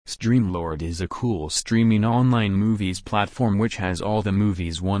Streamlord is a cool streaming online movies platform which has all the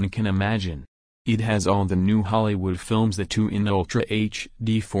movies one can imagine. It has all the new Hollywood films that too in Ultra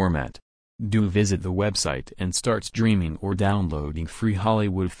HD format. Do visit the website and start streaming or downloading free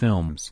Hollywood films.